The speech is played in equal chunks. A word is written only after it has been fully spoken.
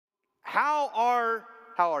How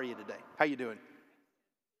are you today? How you doing?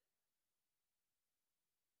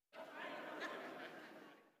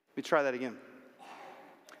 Let me try that again.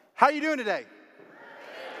 How you doing today?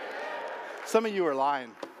 Some of you are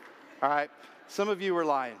lying. All right? Some of you are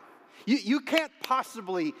lying. You can't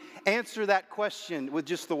possibly answer that question with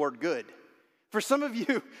just the word good. For some of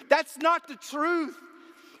you, that's not the truth.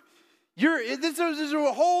 This is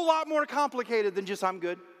a whole lot more complicated than just I'm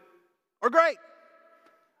good or great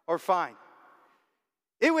or fine.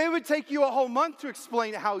 It would take you a whole month to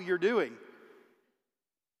explain how you're doing.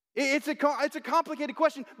 It's a complicated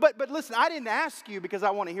question. But listen, I didn't ask you because I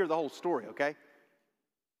want to hear the whole story, okay?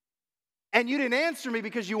 And you didn't answer me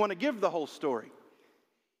because you want to give the whole story.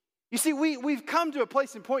 You see, we've come to a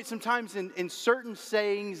place and point sometimes in certain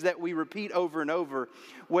sayings that we repeat over and over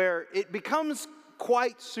where it becomes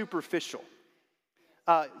quite superficial.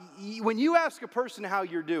 When you ask a person how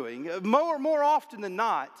you're doing, more often than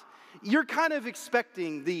not, you're kind of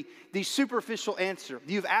expecting the superficial answer.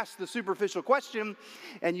 You've asked the superficial question,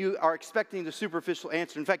 and you are expecting the superficial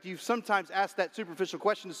answer. In fact, you've sometimes asked that superficial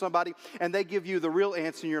question to somebody, and they give you the real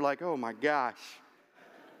answer, and you're like, oh my gosh,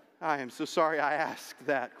 I am so sorry I asked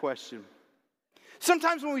that question.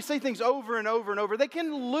 Sometimes when we say things over and over and over, they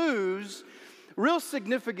can lose real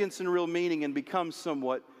significance and real meaning and become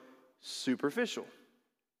somewhat superficial.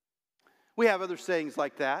 We have other sayings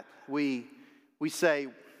like that. We say,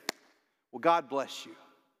 well, God bless you.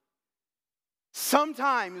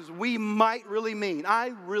 Sometimes we might really mean,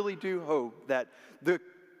 I really do hope that the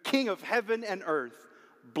King of heaven and earth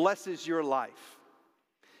blesses your life.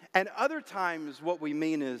 And other times what we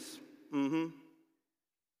mean is,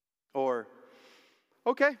 or,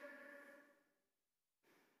 okay.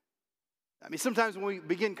 I mean, sometimes when we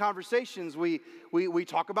begin conversations, we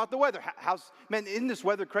talk about the weather. Man, isn't this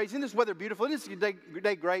weather crazy? Isn't this weather beautiful? Isn't this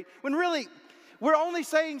day great? When really, we're only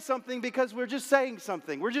saying something because we're just saying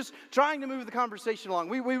something. We're just trying to move the conversation along.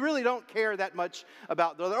 We really don't care that much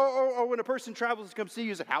about the other. Or when a person travels to come see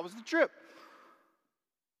you, say, how was the trip?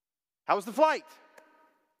 How was the flight?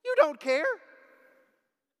 You don't care.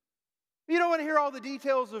 You don't want to hear all the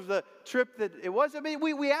details of the trip that it was. I mean,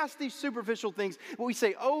 we ask these superficial things, but we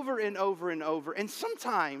say over and over and over. And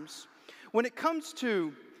sometimes, when it comes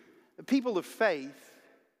to people of faith,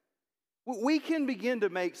 we can begin to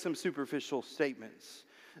make some superficial statements.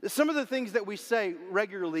 Some of the things that we say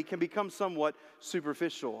regularly can become somewhat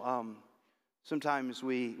superficial. Sometimes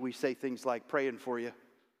we say things like praying for you,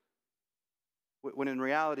 when in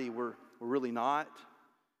reality we're really not.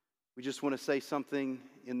 We just want to say something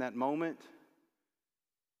in that moment.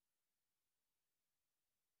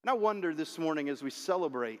 And I wonder this morning as we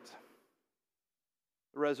celebrate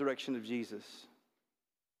the resurrection of Jesus,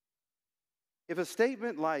 if a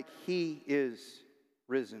statement like, He is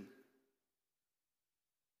risen.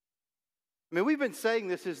 I mean, we've been saying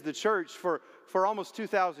this as the church for almost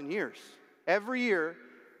 2,000 years. Every year,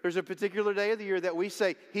 there's a particular day of the year that we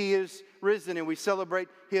say, He is risen, and we celebrate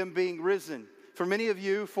Him being risen. For many of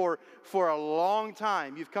you, for a long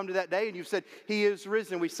time, you've come to that day and you've said, He is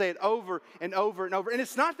risen. We say it over and over and over. And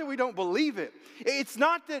it's not that we don't believe it. It's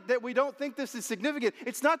not that we don't think this is significant.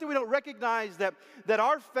 It's not that we don't recognize that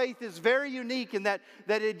our faith is very unique and that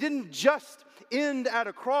it didn't just end at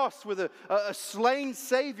a cross with a slain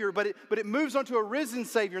Savior, but it moves on to a risen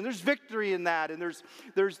Savior. And there's victory in that. And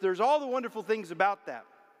there's all the wonderful things about that.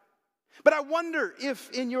 But I wonder if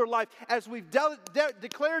in your life, as we've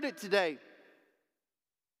declared it today,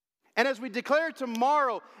 and as we declare it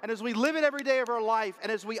tomorrow, and as we live it every day of our life, and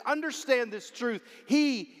as we understand this truth,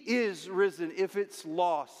 He is risen. If it's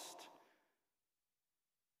lost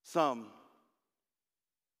some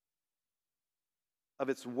of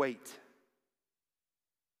its weight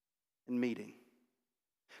and meaning.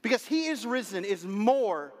 Because He is risen is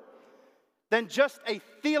more than just a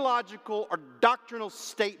theological or doctrinal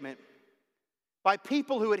statement by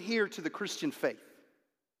people who adhere to the Christian faith.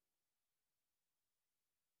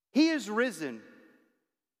 He is risen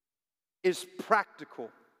is practical,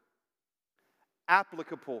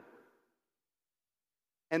 applicable,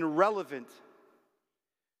 and relevant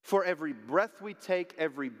for every breath we take,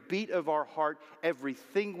 every beat of our heart,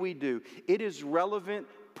 everything we do. It is relevant,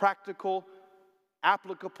 practical,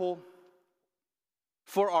 applicable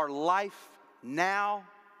for our life now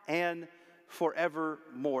and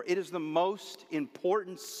forevermore. It is the most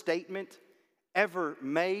important statement ever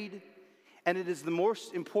made. And it is the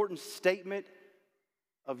most important statement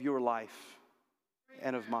of your life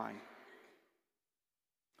and of mine.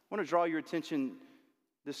 I want to draw your attention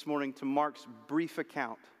this morning to Mark's brief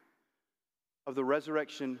account of the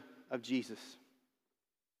resurrection of Jesus.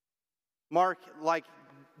 Mark, like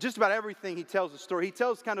just about everything he tells a story. He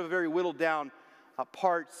tells kind of a very whittled down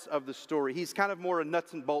parts of the story. He's kind of more a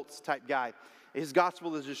nuts and bolts type guy. His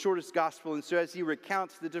gospel is the shortest gospel, and so as he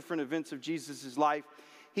recounts the different events of Jesus' life,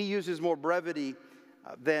 he uses more brevity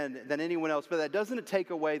than anyone else, but that doesn't take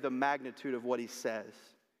away the magnitude of what he says.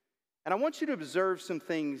 And I want you to observe some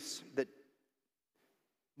things that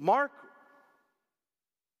Mark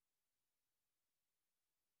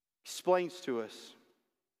explains to us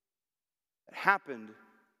that happened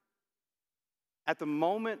at the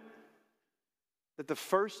moment that the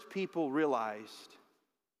first people realized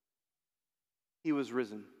he was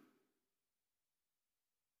risen.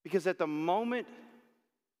 Because at the moment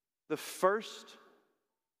the first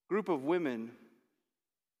group of women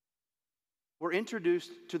were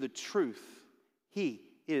introduced to the truth, he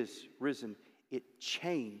is risen, it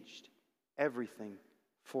changed everything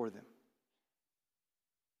for them.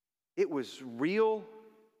 It was real,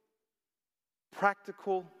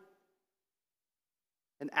 practical,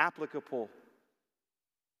 and applicable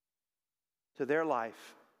to their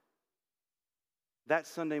life that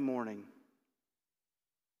Sunday morning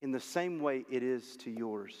in the same way it is to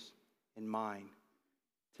yours and mine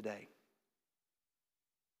today.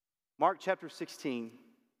 Mark chapter 16,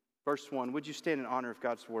 verse 1. Would you stand in honor of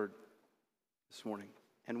God's word this morning?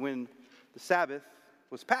 And when the Sabbath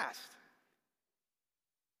was past,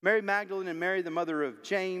 Mary Magdalene and Mary, the mother of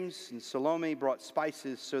James, and Salome brought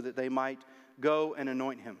spices so that they might go and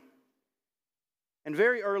anoint him. And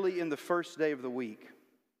very early in the first day of the week,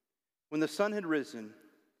 when the sun had risen,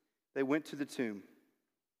 they went to the tomb.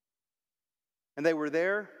 And they were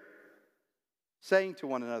there saying to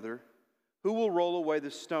one another, "Who will roll away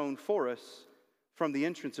the stone for us from the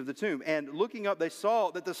entrance of the tomb?" And looking up, they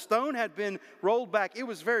saw that the stone had been rolled back. It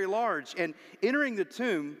was very large. And entering the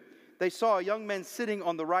tomb, they saw a young man sitting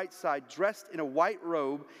on the right side, dressed in a white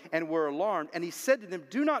robe, and were alarmed. And he said to them,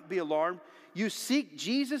 "Do not be alarmed. You seek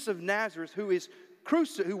Jesus of Nazareth, who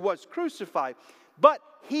was crucified. But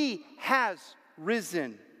he has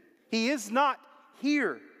risen. He is not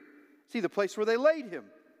here. See the place where they laid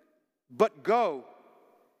him. But go,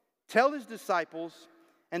 tell his disciples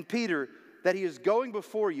and Peter that he is going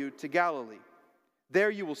before you to Galilee.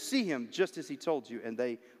 There you will see him, just as he told you." And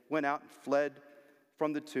they went out and fled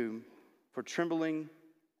from the tomb, for trembling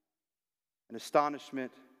and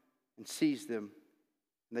astonishment and seized them.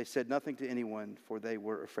 And they said nothing to anyone, for they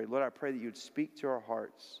were afraid. Lord, I pray that you would speak to our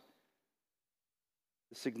hearts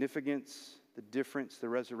the significance, the difference, the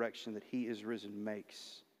resurrection that he is risen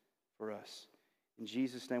makes for us. In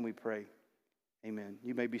Jesus' name we pray. Amen.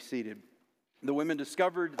 You may be seated. The women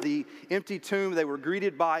discovered the empty tomb. They were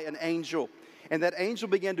greeted by an angel. And that angel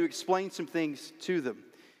began to explain some things to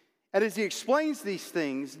them. And as he explains these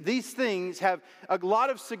things have a lot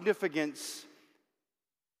of significance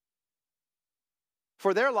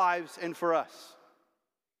for their lives and for us.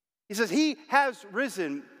 He says, he has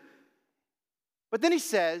risen. But then he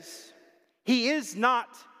says, he is not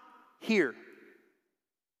here.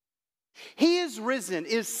 He is risen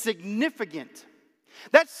is significant.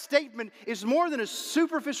 That statement is more than a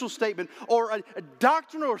superficial statement or a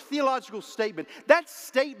doctrinal or theological statement. That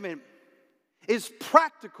statement is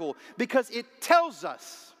practical because it tells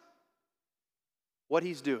us what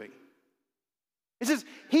he's doing. It says,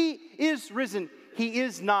 he is risen. He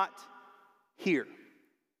is not here.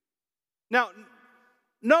 Now,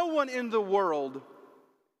 no one in the world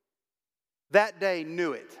that day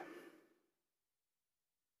knew it.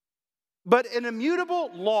 But an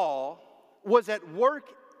immutable law was at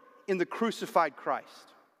work in the crucified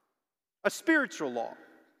Christ. A spiritual law.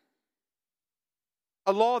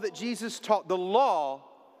 A law that Jesus taught, the law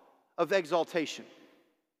of exaltation.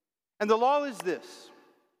 And the law is this: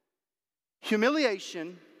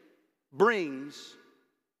 humiliation brings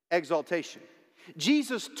exaltation.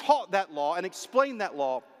 Jesus taught that law and explained that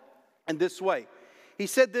law in this way. He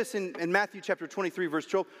said this in Matthew chapter 23, verse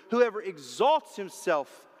 12, "Whoever exalts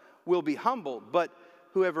himself will be humbled, but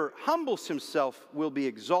whoever humbles himself will be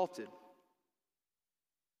exalted."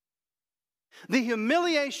 The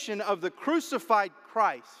humiliation of the crucified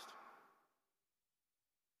Christ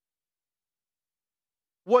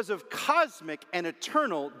was of cosmic and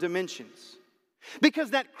eternal dimensions.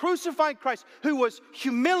 Because that crucified Christ, who was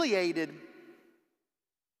humiliated,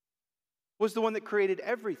 was the one that created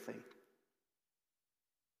everything.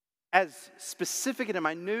 As specific and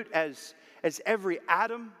minute as every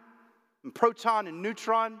atom and proton and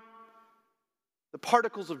neutron, the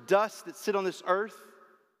particles of dust that sit on this earth,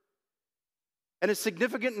 and as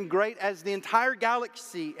significant and great as the entire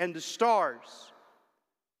galaxy and the stars.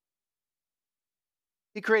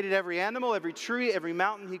 He created every animal, every tree, every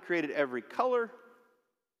mountain. He created every color.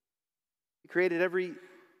 He created every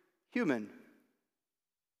human.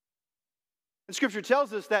 And Scripture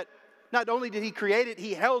tells us that not only did he create it,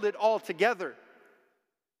 he held it all together.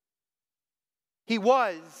 He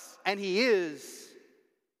was and he is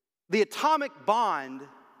the atomic bond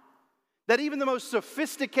that even the most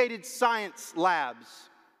sophisticated science labs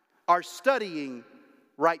are studying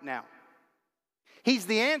right now. He's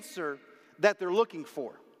the answer that they're looking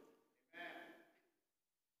for.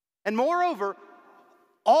 And moreover,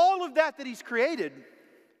 all of that he's created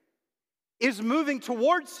is moving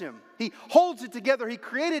towards him. He holds it together. He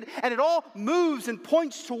created, and it all moves and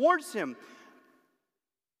points towards him.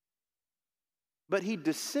 But he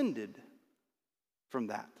descended from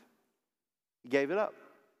that. He gave it up.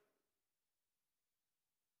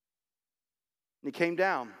 And he came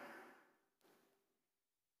down.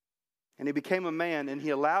 And he became a man, and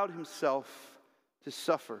he allowed himself to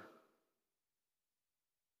suffer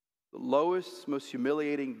the lowest, most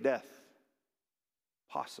humiliating death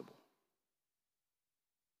possible.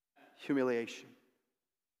 Humiliation.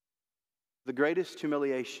 The greatest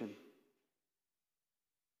humiliation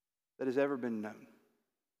that has ever been known.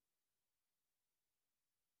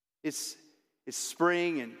 It's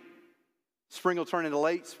spring, and spring will turn into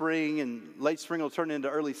late spring, and late spring will turn into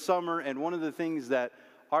early summer. And one of the things that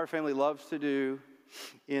our family loves to do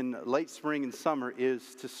in late spring and summer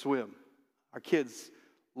is to swim. Our kids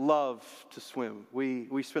love to swim.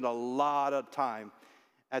 We spend a lot of time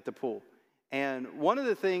at the pool. And one of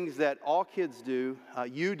the things that all kids do,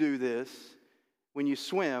 you do this when you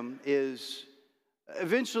swim, is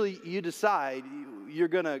eventually you decide you're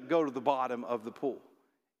going to go to the bottom of the pool.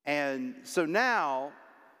 And so now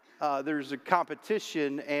there's a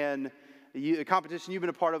competition, and a competition you've been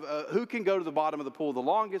a part of, who can go to the bottom of the pool the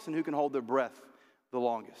longest and who can hold their breath the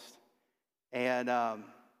longest. And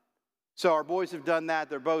so our boys have done that.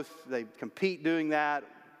 They compete doing that.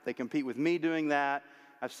 They compete with me doing that.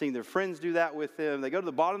 I've seen their friends do that with them. They go to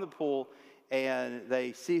the bottom of the pool, and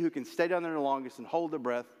they see who can stay down there the longest and hold their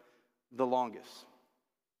breath the longest.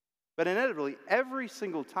 But inevitably, every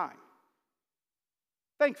single time,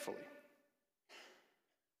 thankfully,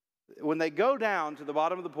 when they go down to the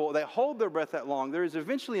bottom of the pool, they hold their breath that long, there is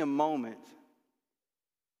eventually a moment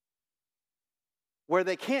where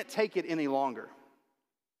they can't take it any longer.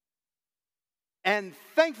 And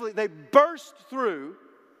thankfully, they burst through,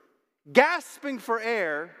 gasping for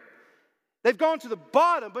air. They've gone to the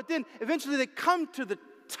bottom, but then eventually they come to the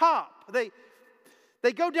top. They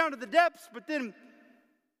go down to the depths, but then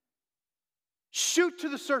shoot to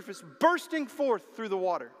the surface, bursting forth through the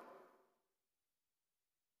water.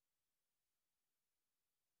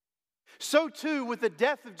 So too with the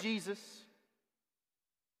death of Jesus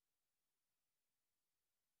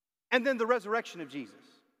and then the resurrection of Jesus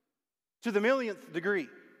to the millionth degree.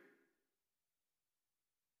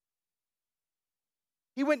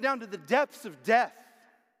 He went down to the depths of death,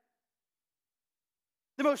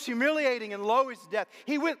 the most humiliating and lowest death.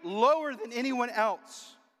 He went lower than anyone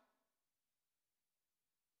else.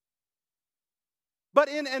 But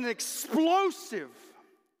in an explosive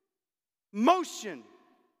motion,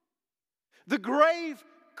 the grave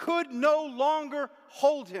could no longer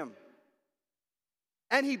hold him.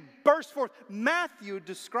 And he burst forth. Matthew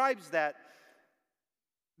describes that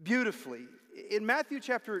beautifully. In Matthew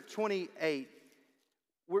chapter 28,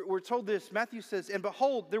 we're told this. Matthew says, "And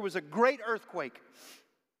behold, there was a great earthquake.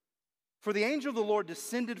 For the angel of the Lord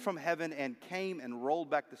descended from heaven and came and rolled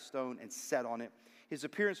back the stone and sat on it. His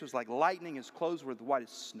appearance was like lightning. His clothes were white as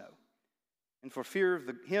snow. And for fear of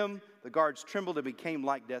him, the guards trembled and became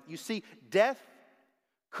like death." You see, death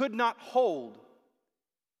could not hold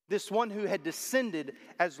this one who had descended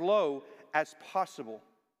as low as possible.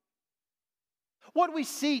 What we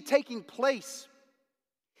see taking place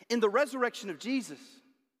in the resurrection of Jesus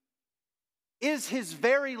is his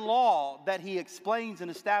very law that he explains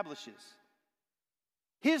and establishes.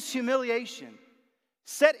 His humiliation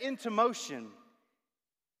set into motion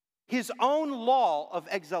his own law of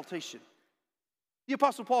exaltation. The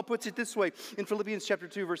Apostle Paul puts it this way in Philippians chapter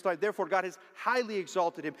 2, verse 9. "Therefore God has highly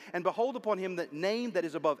exalted him, and behold upon him the name that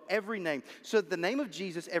is above every name, so that the name of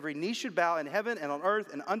Jesus every knee should bow in heaven and on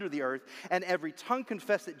earth and under the earth, and every tongue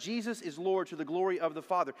confess that Jesus is Lord to the glory of the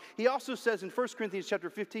Father." He also says in 1 Corinthians chapter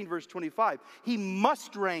 15, verse 25, he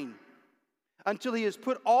must reign until he has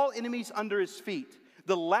put all enemies under his feet.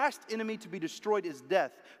 The last enemy to be destroyed is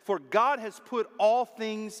death, for God has put all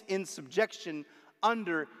things in subjection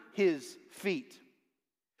under his feet.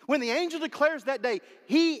 When the angel declares that day,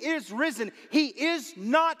 he is risen, he is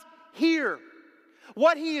not here.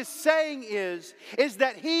 What he is saying is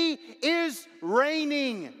that he is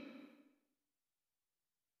reigning.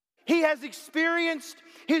 He has experienced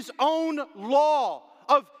his own law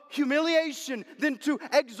of humiliation, then to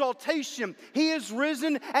exaltation. He is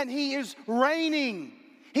risen and He is reigning.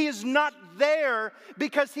 He is not there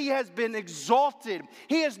because He has been exalted.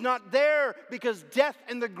 He is not there because death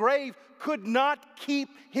and the grave could not keep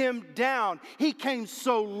Him down. He came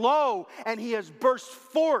so low and He has burst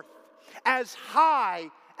forth as high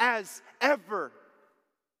as ever.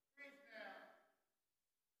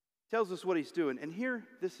 Tells us what He's doing. And here,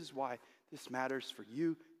 this is why this matters for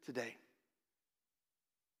you today.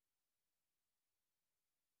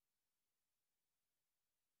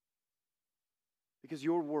 Because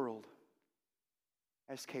your world,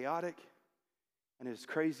 as chaotic and as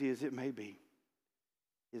crazy as it may be,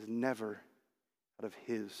 is never out of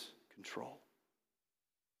His control.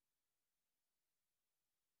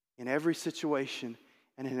 In every situation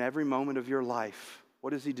and in every moment of your life,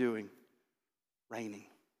 what is He doing? Reigning,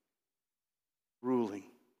 ruling,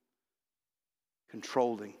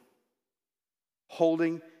 controlling,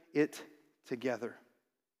 holding it together.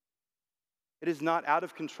 It is not out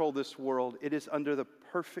of control, this world. It is under the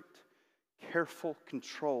perfect, careful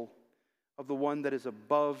control of the one that is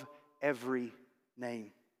above every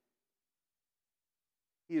name.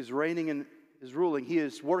 He is reigning and is ruling. He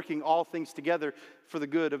is working all things together for the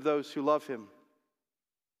good of those who love Him.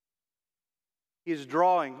 He is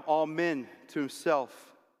drawing all men to Himself.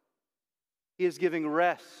 He is giving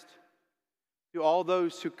rest to all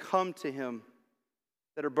those who come to Him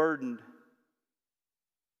that are burdened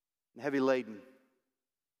and heavy laden.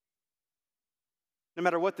 No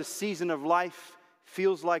matter what the season of life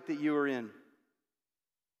feels like that you are in,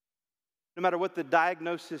 no matter what the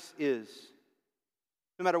diagnosis is,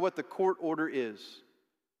 no matter what the court order is,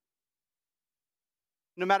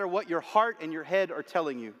 no matter what your heart and your head are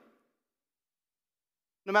telling you,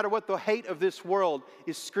 no matter what the hate of this world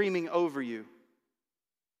is screaming over you,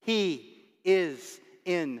 He is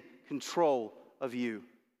in control of you.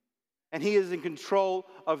 And He is in control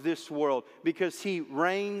of this world because He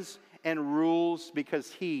reigns and rules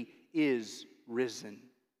because He is risen.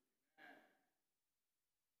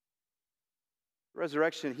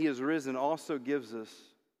 Resurrection, He is risen, also gives us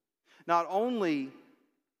not only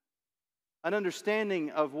an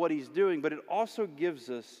understanding of what He's doing, but it also gives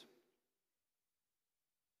us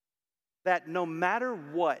that no matter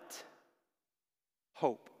what,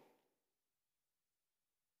 hope.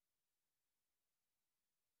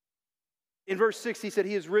 In verse 6, He said,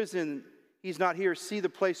 He is risen, He's not here, see the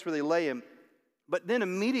place where they lay Him. But then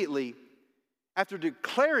immediately, after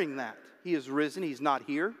declaring that He is risen, He's not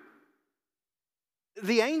here,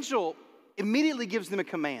 the angel immediately gives them a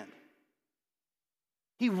command.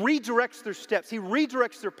 He redirects their steps. He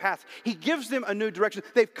redirects their path. He gives them a new direction.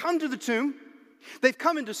 They've come to the tomb. They've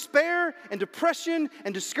come in despair and depression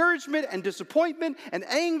and discouragement and disappointment and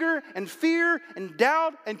anger and fear and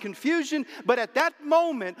doubt and confusion. But at that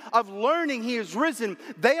moment of learning He is risen,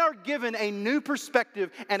 they are given a new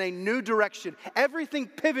perspective and a new direction. Everything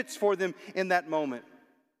pivots for them in that moment.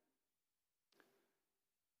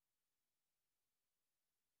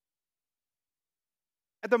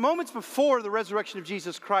 At the moments before the resurrection of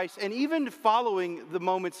Jesus Christ, and even following the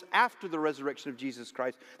moments after the resurrection of Jesus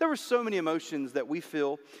Christ, there were so many emotions that we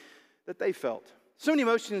feel that they felt. So many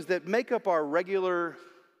emotions that make up our regular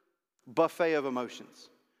buffet of emotions.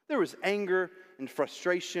 There was anger and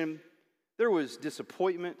frustration. There was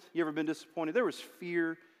disappointment. You ever been disappointed? There was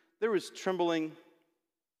fear. There was trembling.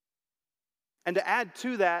 And to add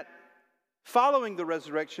to that, following the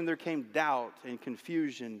resurrection, there came doubt and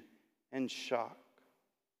confusion and shock.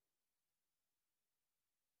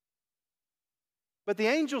 But the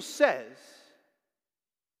angel says,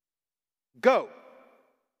 go.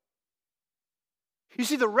 You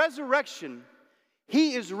see, the resurrection,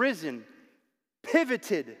 He is risen,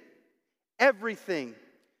 pivoted everything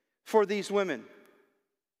for these women.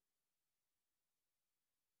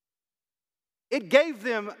 It gave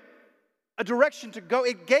them a direction to go.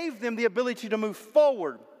 It gave them the ability to move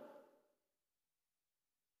forward.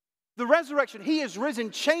 The resurrection, He is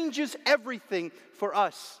risen, changes everything for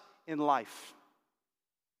us in life.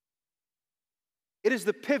 It is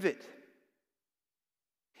the pivot.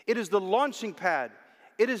 It is the launching pad.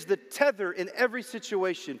 It is the tether in every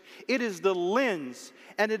situation. It is the lens,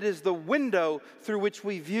 and it is the window through which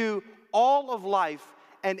we view all of life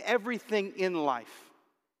and everything in life.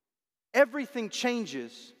 Everything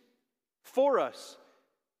changes for us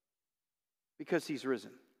because He's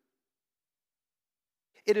risen.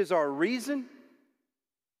 It is our reason.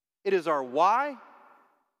 It is our why.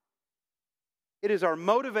 It is our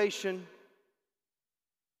motivation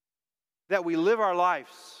that we live our lives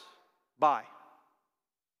by.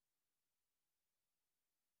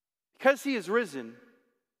 Because He is risen,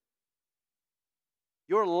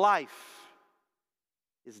 Your life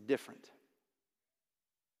is different.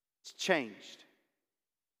 It's changed.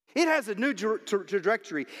 It has a new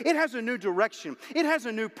trajectory. It has a new direction. It has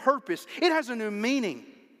a new purpose. It has a new meaning.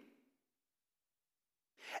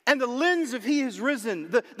 And the lens of He has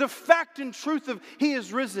risen, the fact and truth of He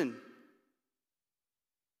has risen,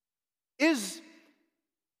 is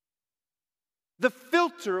the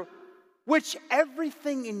filter which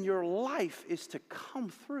everything in your life is to come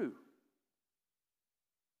through.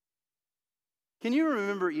 Can you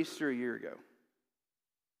remember Easter a year ago?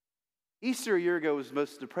 Easter a year ago was the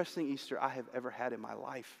most depressing Easter I have ever had in my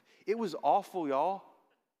life. It was awful, y'all.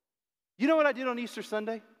 You know what I did on Easter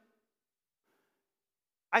Sunday?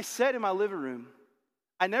 I sat in my living room.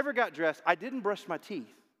 I never got dressed. I didn't brush my teeth.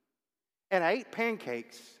 And I ate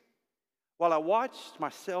pancakes while I watched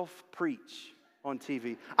myself preach on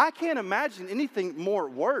TV. I can't imagine anything more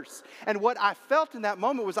worse. And what I felt in that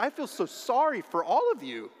moment was I feel so sorry for all of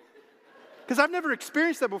you. Because I've never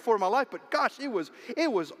experienced that before in my life, but gosh, it was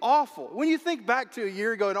awful. When you think back to a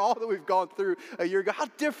year ago and all that we've gone through a year ago, how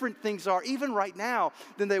different things are, even right now,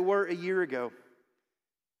 than they were a year ago.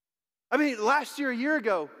 I mean, last year, a year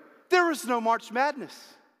ago, there was no March Madness.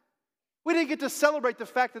 We didn't get to celebrate the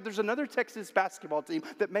fact that there's another Texas basketball team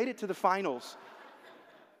that made it to the finals.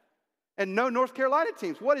 And no North Carolina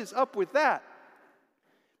teams. What is up with that?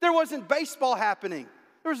 There wasn't baseball happening.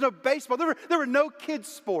 There was no baseball. There were no kids'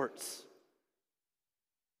 sports.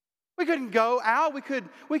 We couldn't go out. We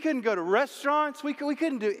couldn't go to restaurants. We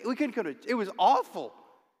couldn't go to. It was awful.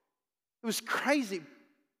 It was crazy.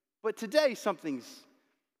 But today something's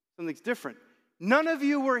different. None of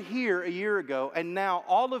you were here a year ago, and now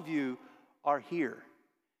all of you are here.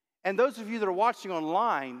 And those of you that are watching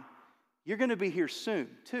online, you're going to be here soon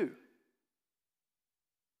too.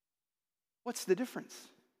 What's the difference?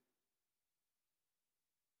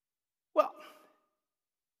 Well,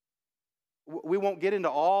 we won't get into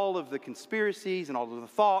all of the conspiracies and all of the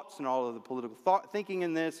thoughts and all of the political thinking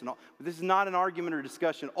in this. This is not an argument or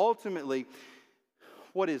discussion. Ultimately,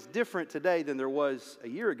 what is different today than there was a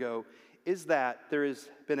year ago is that there has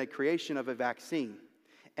been a creation of a vaccine.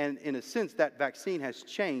 And in a sense, that vaccine has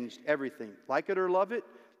changed everything. Like it or love it,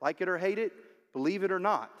 like it or hate it, believe it or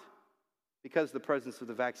not. Because of the presence of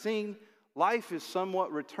the vaccine, life is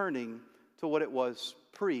somewhat returning to what it was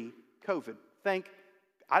pre-COVID.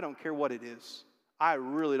 I don't care what it is. I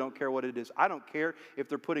really don't care what it is. I don't care if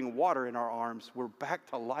they're putting water in our arms. We're back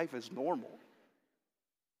to life as normal.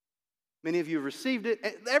 Many of you have received it.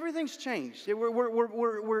 Everything's changed.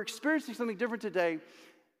 We're experiencing something different today.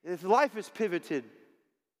 Life has pivoted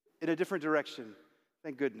in a different direction.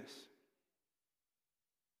 Thank goodness.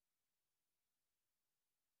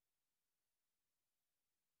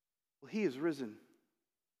 Well, He is risen.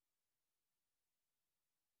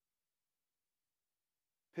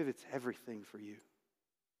 Pivots everything for you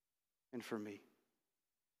and for me.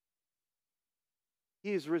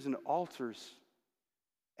 He is risen, alters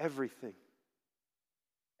everything.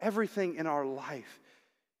 Everything in our life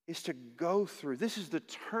is to go through. This is the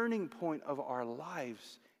turning point of our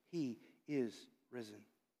lives. He is risen.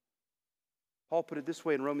 Paul put it this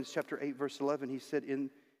way in Romans chapter 8, verse 11. He said,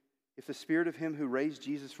 if the Spirit of Him who raised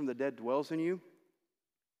Jesus from the dead dwells in you,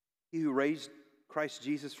 He who raised Christ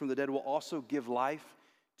Jesus from the dead will also give life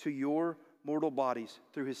to your mortal bodies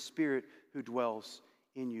through His Spirit who dwells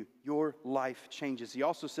in you. Your life changes. He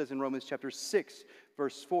also says in Romans chapter 6,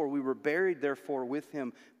 verse 4, we were buried therefore with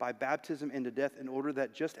Him by baptism into death, in order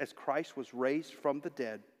that just as Christ was raised from the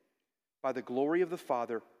dead by the glory of the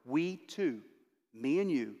Father, we too, me and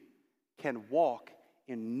you, can walk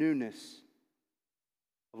in newness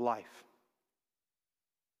of life.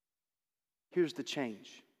 Here's the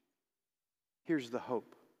change. Here's the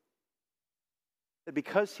hope. That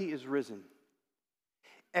because He is risen,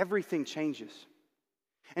 everything changes.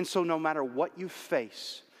 And so no matter what you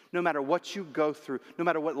face, no matter what you go through, no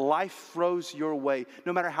matter what life throws your way,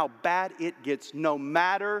 no matter how bad it gets, no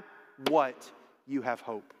matter what, you have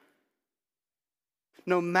hope.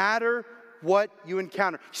 No matter what you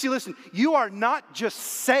encounter. See, listen, you are not just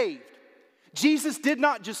saved. Jesus did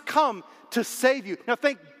not just come to save you. Now,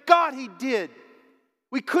 thank God He did.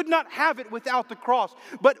 We could not have it without the cross.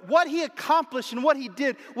 But what He accomplished and what He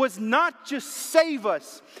did was not just save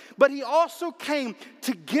us, but He also came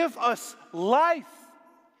to give us life,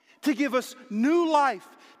 to give us new life,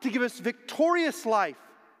 to give us victorious life.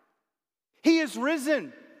 He is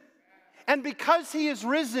risen. And because He is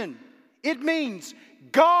risen, it means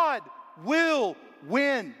God will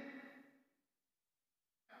win.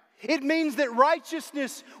 It means that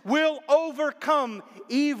righteousness will overcome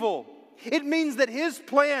evil. It means that His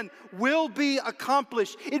plan will be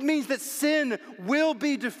accomplished. It means that sin will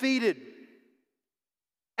be defeated.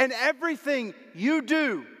 And everything you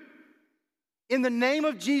do in the name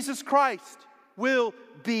of Jesus Christ will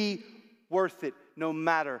be worth it, no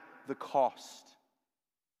matter the cost.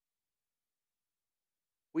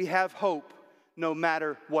 We have hope no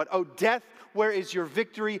matter what. Oh, death, where is your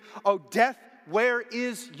victory? Oh, death, where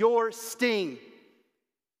is your sting?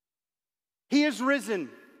 He is risen,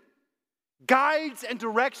 guides and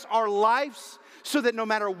directs our lives so that no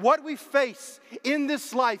matter what we face in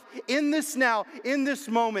this life, in this now, in this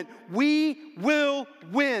moment, we will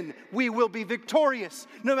win. We will be victorious.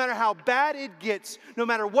 No matter how bad it gets, no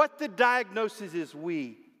matter what the diagnosis is,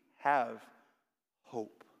 we have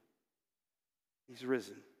hope. He's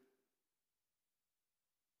risen.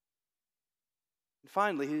 And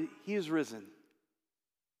finally, He is risen.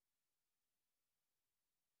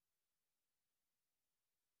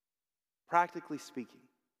 Practically speaking,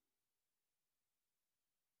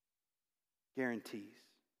 guarantees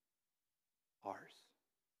ours.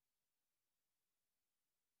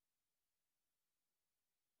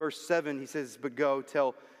 Verse 7, he says, but go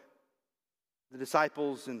tell the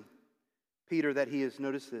disciples and Peter that He is,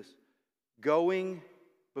 notice this, going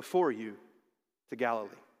before you to Galilee.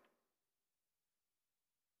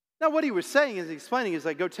 Now what He was saying is explaining is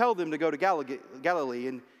like, go tell them to go to Galilee,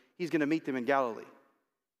 and He's going to meet them in Galilee.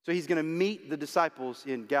 So He's going to meet the disciples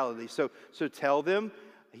in Galilee. So tell them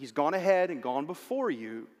He's gone ahead and gone before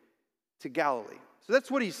you to Galilee. So that's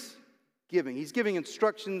what He's giving. He's giving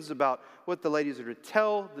instructions about what the ladies are to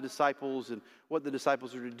tell the disciples and what the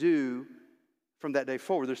disciples are to do from that day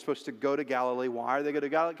forward. They're supposed to go to Galilee. Why are they going to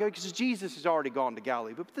Galilee? Because Jesus has already gone to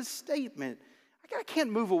Galilee. But the statement, I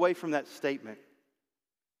can't move away from that statement.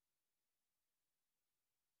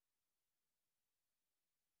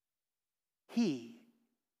 He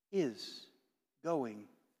is going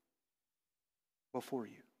before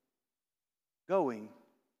you. Going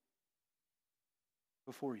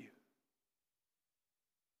before you.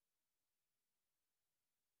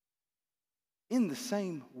 In the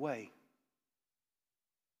same way,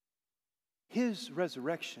 His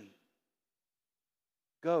resurrection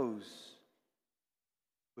goes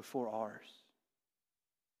before ours.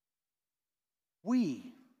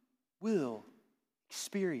 We will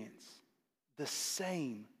experience the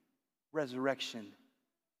same resurrection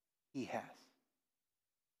He has.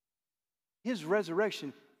 His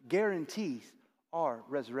resurrection guarantees our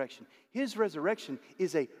resurrection. His resurrection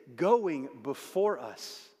is a going before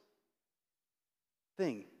us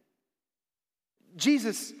thing.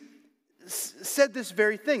 Jesus said this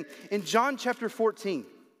very thing in John chapter 14.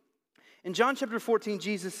 In John chapter 14,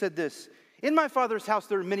 Jesus said this, in my Father's house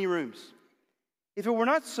there are many rooms. If it were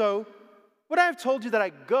not so, would I have told you that I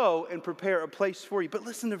go and prepare a place for you? But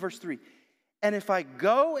listen to verse 3. And if I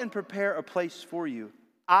go and prepare a place for you,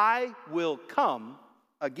 I will come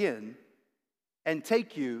again and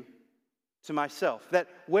take you to myself, that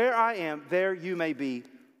where I am, there you may be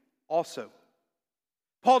also.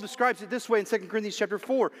 Paul describes it this way in 2 Corinthians chapter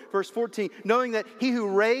 4, verse 14, knowing that He who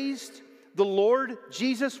raised the Lord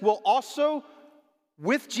Jesus will also,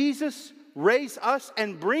 with Jesus, raise us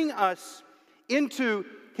and bring us into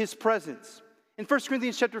His presence. In 1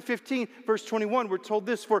 Corinthians chapter 15, verse 21, we're told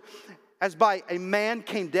this, for as by a man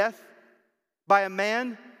came death, by a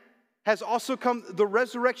man has also come the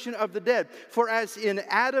resurrection of the dead. For as in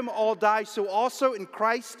Adam all die, so also in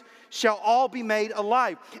Christ shall all be made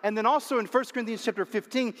alive. And then also in 1 Corinthians chapter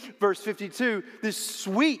 15, verse 52, this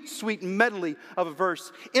sweet, sweet medley of a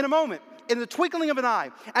verse. In a moment, in the twinkling of an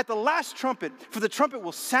eye, at the last trumpet, for the trumpet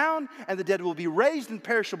will sound, and the dead will be raised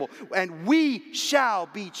imperishable, and we shall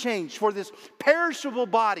be changed. For this perishable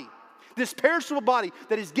body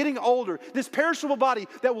that is getting older, this perishable body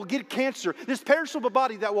that will get cancer, this perishable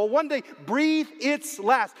body that will one day breathe its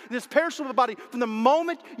last, this perishable body from the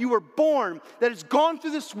moment you were born that has gone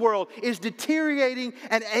through this world is deteriorating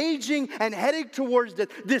and aging and heading towards death.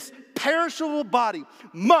 This perishable body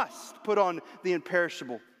must put on the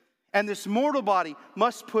imperishable. And this mortal body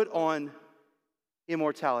must put on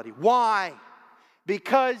immortality. Why?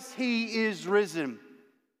 Because He is risen.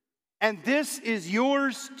 And this is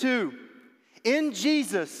yours too. In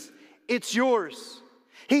Jesus, it's yours.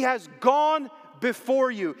 He has gone before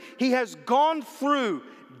you. He has gone through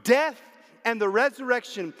death and the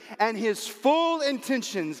resurrection, and His full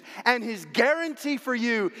intentions and His guarantee for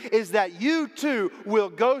you is that you too will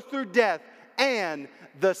go through death and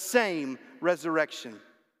the same resurrection.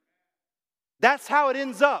 That's how it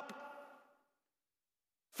ends up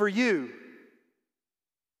for you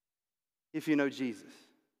if you know Jesus.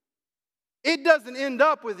 It doesn't end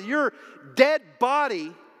up with your dead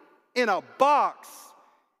body in a box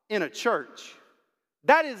in a church.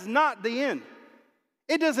 That is not the end.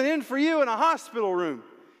 It doesn't end for you in a hospital room.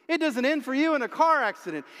 It doesn't end for you in a car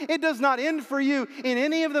accident. It does not end for you in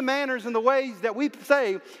any of the manners and the ways that we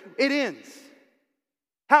say it ends.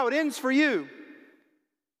 How it ends for you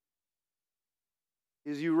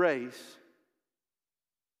is you raise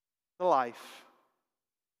a life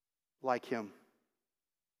like Him.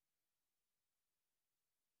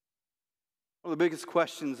 One of the biggest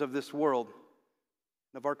questions of this world,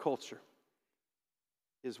 of our culture,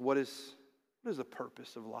 is what is the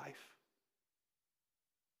purpose of life?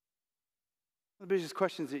 One of the biggest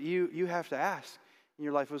questions that you have to ask in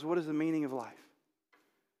your life is, what is the meaning of life?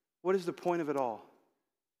 What is the point of it all?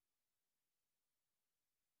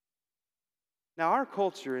 Now, our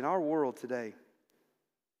culture and our world today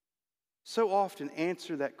so often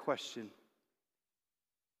answer that question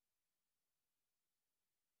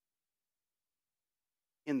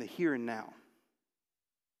in the here and now.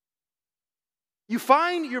 You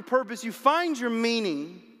find your purpose, you find your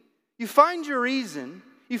meaning, you find your reason,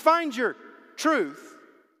 you find your truth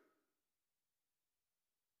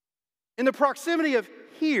in the proximity of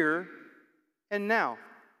here and now.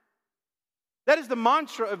 That is the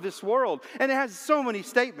mantra of this world. And it has so many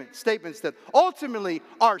statements that ultimately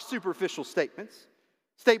are superficial statements.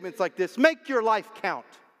 Statements like this: make your life count.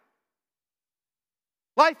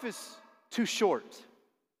 Life is too short.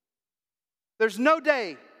 There's no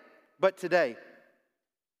day but today.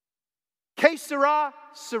 Que sera,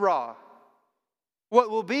 sera.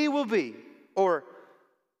 What will be, will be. Or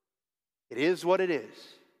it is what it is.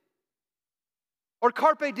 Or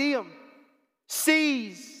carpe diem.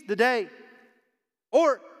 Seize the day.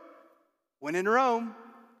 Or when in Rome.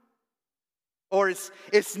 Or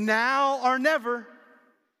it's now or never.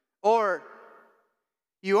 Or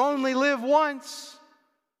you only live once.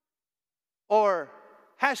 Or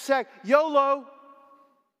hashtag YOLO.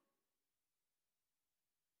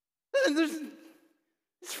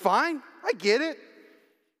 It's fine. I get it.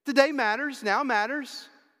 Today matters. Now matters.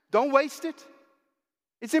 Don't waste it.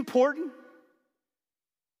 It's important.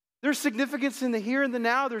 There's significance in the here and the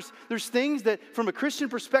now. There's things that, from a Christian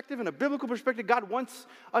perspective and a biblical perspective, God wants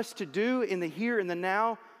us to do in the here and the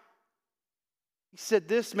now. He said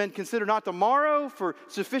this: men, consider not tomorrow, for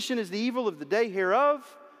sufficient is the evil of the day hereof.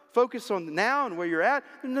 Focus on the now and where you're at.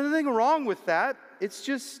 There's nothing wrong with that. It's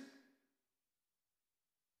just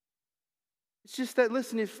that,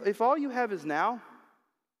 listen, if all you have is now,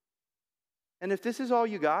 and if this is all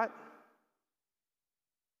you got,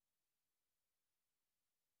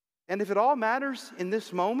 and if it all matters in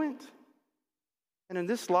this moment and in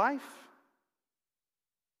this life,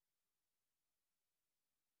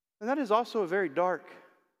 then that is also a very dark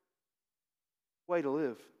way to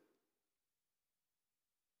live.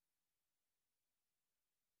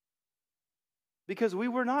 Because we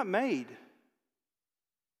were not made.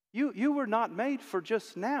 You were not made for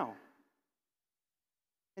just now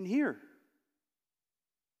and here.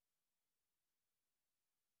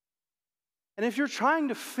 And if you're trying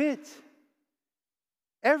to fit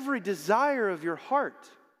every desire of your heart,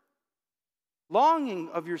 longing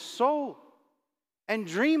of your soul, and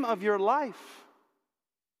dream of your life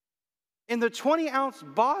in the 20-ounce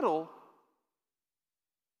bottle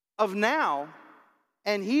of now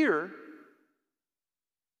and here,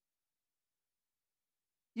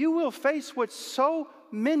 you will face what so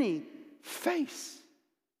many face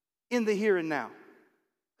in the here and now: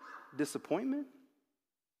 disappointment,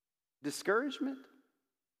 discouragement,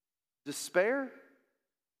 despair.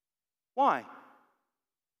 Why?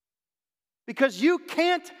 Because you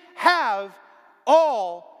can't have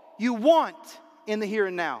all you want in the here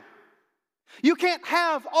and now. You can't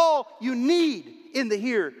have all you need in the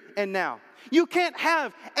here and now. You can't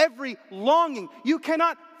have every longing. You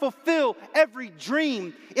cannot fulfill every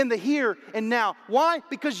dream in the here and now. Why?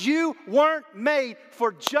 Because you weren't made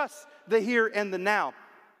for just the here and the now.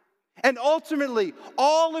 And ultimately,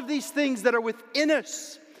 all of these things that are within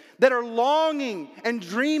us, that are longing and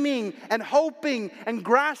dreaming and hoping and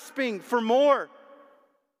grasping for more,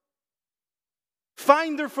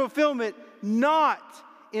 find their fulfillment not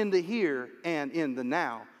in the here and in the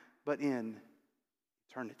now, but in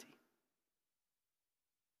eternity.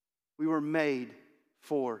 We were made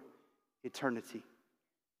for eternity,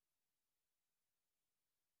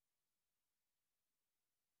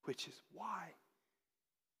 which is why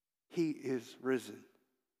He is risen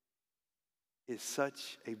is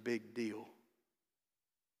such a big deal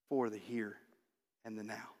for the here and the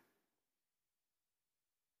now.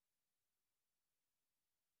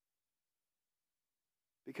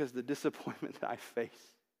 Because the disappointment that I face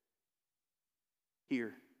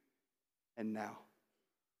here and now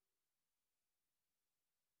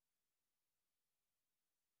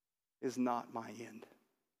is not my end.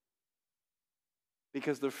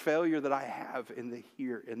 Because the failure that I have in the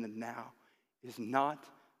here and the now is not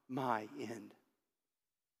my end.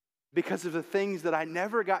 Because of the things that I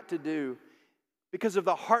never got to do, because of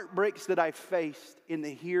the heartbreaks that I faced in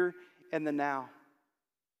the here and the now,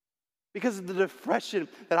 because of the depression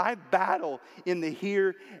that I battle in the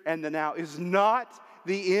here and the now, is not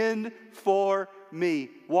the end for me.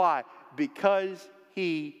 Why? Because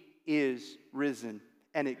He is risen,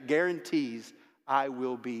 and it guarantees I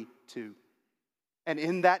will be too. And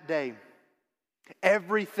in that day,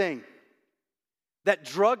 everything that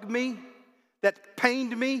drugged me, that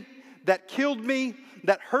pained me, that killed me,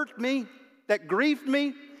 that hurt me, that grieved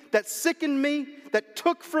me, that sickened me, that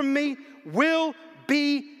took from me, will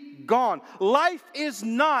be gone. Life is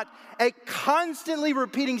not a constantly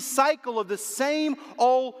repeating cycle of the same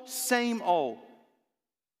old, same old.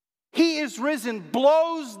 He is risen,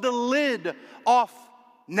 blows the lid off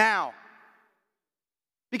now.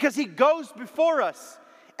 Because He goes before us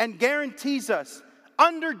and guarantees us,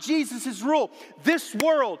 under Jesus' rule, this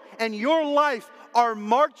world and your life are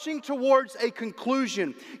marching towards a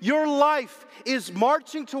conclusion. Your life is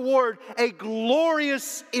marching toward a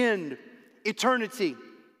glorious end, eternity.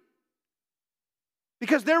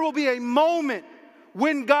 Because there will be a moment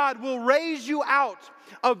when God will raise you out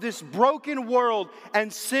of this broken world,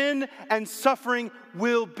 and sin and suffering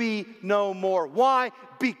will be no more. Why?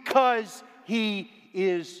 Because He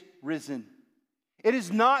is risen. It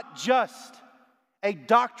is not just a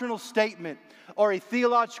doctrinal statement or a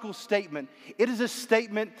theological statement. It is a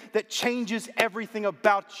statement that changes everything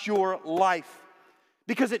about your life.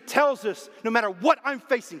 Because it tells us no matter what I'm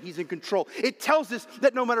facing, He's in control. It tells us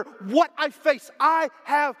that no matter what I face, I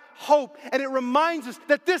have hope. And it reminds us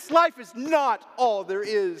that this life is not all there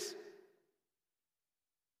is.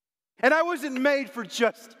 And I wasn't made for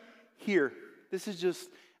just here. This is just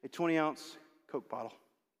a 20-ounce Coke bottle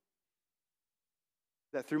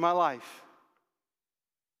that through my life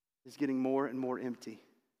is getting more and more empty.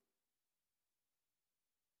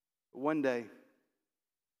 But one day,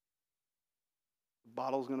 the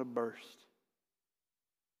bottle's going to burst.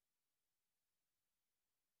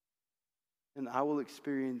 And I will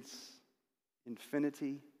experience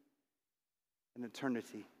infinity and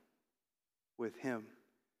eternity with Him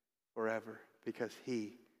forever, because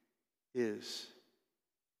He is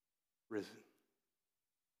risen.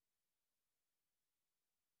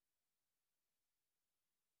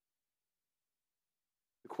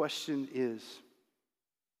 The question is,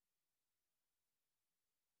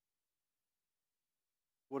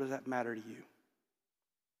 what does that matter to you?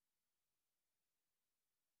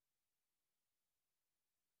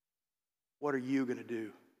 What are you going to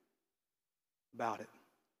do about it?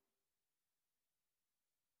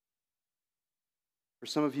 For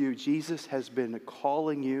some of you, Jesus has been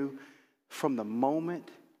calling you from the moment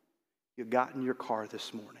you got in your car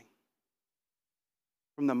this morning.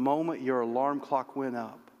 From the moment your alarm clock went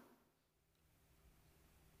up,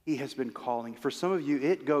 He has been calling. For some of you,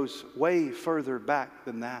 it goes way further back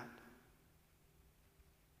than that.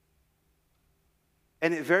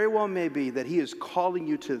 And it very well may be that He is calling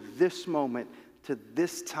you to this moment, to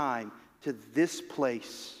this time, to this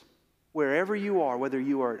place. Wherever you are, whether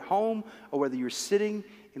you are at home or whether you're sitting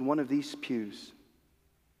in one of these pews,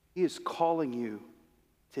 He is calling you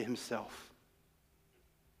to Himself.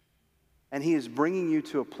 And He is bringing you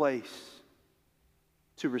to a place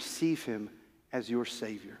to receive Him as your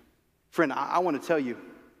Savior. Friend, I want to tell you,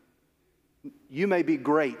 you may be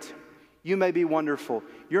great. You may be wonderful.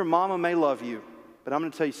 Your mama may love you. But I'm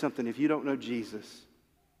going to tell you something. If you don't know Jesus,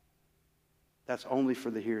 that's only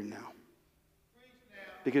for the here and now.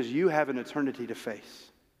 Because you have an eternity to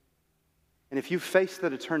face. And if you face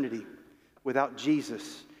that eternity without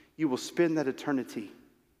Jesus, you will spend that eternity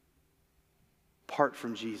apart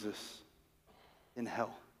from Jesus in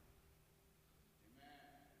hell.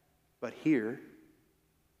 But here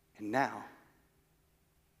and now,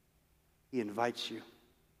 He invites you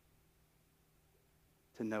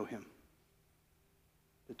to know Him,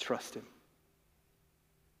 to trust Him.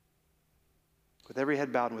 With every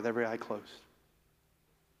head bowed and with every eye closed.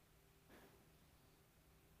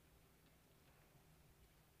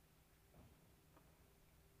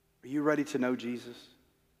 Are you ready to know Jesus?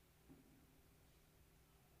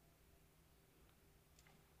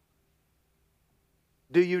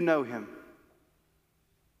 Do you know Him?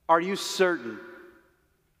 Are you certain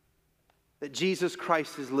that Jesus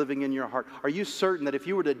Christ is living in your heart? Are you certain that if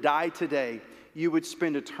you were to die today, you would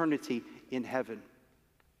spend eternity in heaven?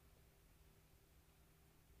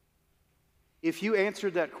 If you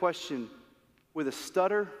answered that question with a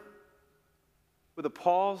stutter, with a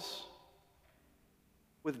pause,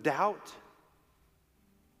 with doubt,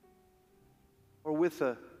 or with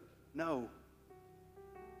a no,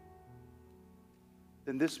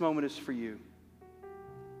 then this moment is for you.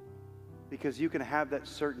 Because you can have that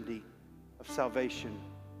certainty of salvation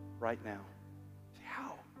right now.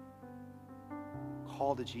 How?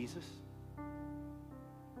 Call to Jesus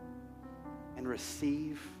and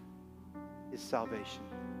receive His salvation.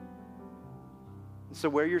 And so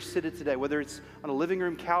where you're seated today, whether it's on a living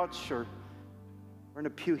room couch or in a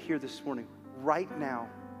pew here this morning, right now,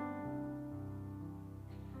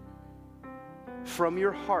 from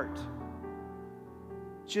your heart,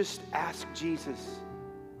 just ask Jesus,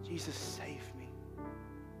 Jesus, save me.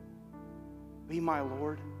 Be my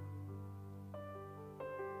Lord.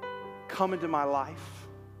 Come into my life.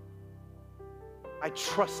 I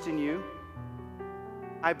trust in you.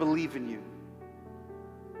 I believe in you.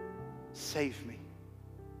 Save me.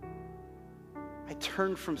 I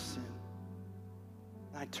turn from sin.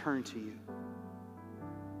 And I turn to you.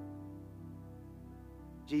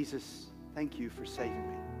 Jesus, thank you for saving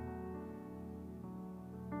me.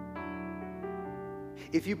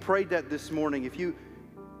 If you prayed that this morning, if you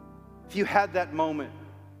had that moment,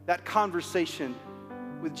 that conversation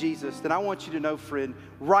with Jesus, then I want you to know, friend,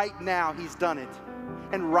 right now He's done it.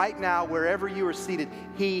 And right now, wherever you are seated,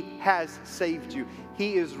 He has saved you.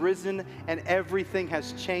 He is risen and everything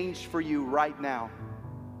has changed for you right now.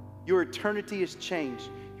 Your eternity has changed.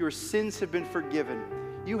 Your sins have been forgiven.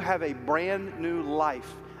 You have a brand new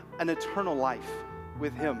life, an eternal life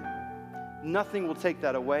with Him. Nothing will take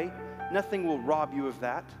that away. Nothing will rob you of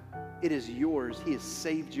that. It is yours. He has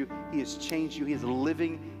saved you. He has changed you. He is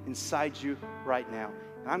living inside you right now.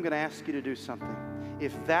 And I'm going to ask you to do something.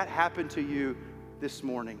 If that happened to you this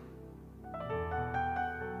morning,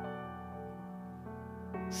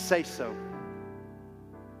 say so.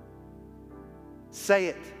 Say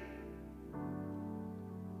it.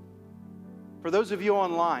 For those of you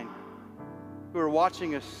online who are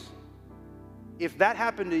watching us, if that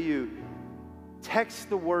happened to you, text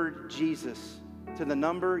the word Jesus to the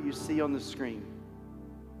number you see on the screen.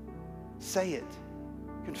 Say it.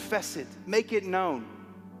 Confess it. Make it known.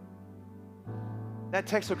 That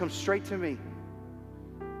text will come straight to me.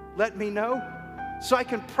 Let me know so I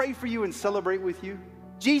can pray for you and celebrate with you.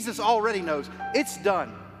 Jesus already knows. It's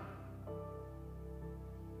done.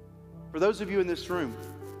 For those of you in this room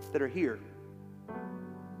that are here,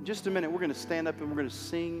 in just a minute, we're going to stand up and we're going to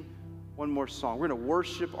sing one more song. We're going to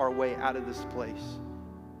worship our way out of this place.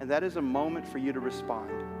 And that is a moment for you to respond.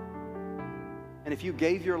 And if you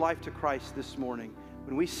gave your life to Christ this morning,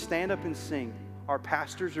 when we stand up and sing, our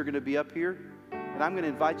pastors are going to be up here. And I'm going to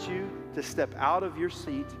invite you to step out of your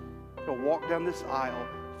seat, to walk down this aisle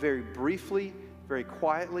very briefly, very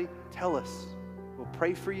quietly. Tell us. We'll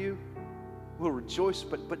pray for you. We'll rejoice,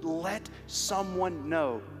 but let someone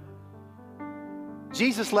know.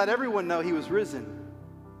 Jesus let everyone know He was risen.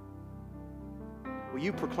 Will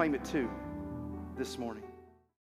you proclaim it too this morning?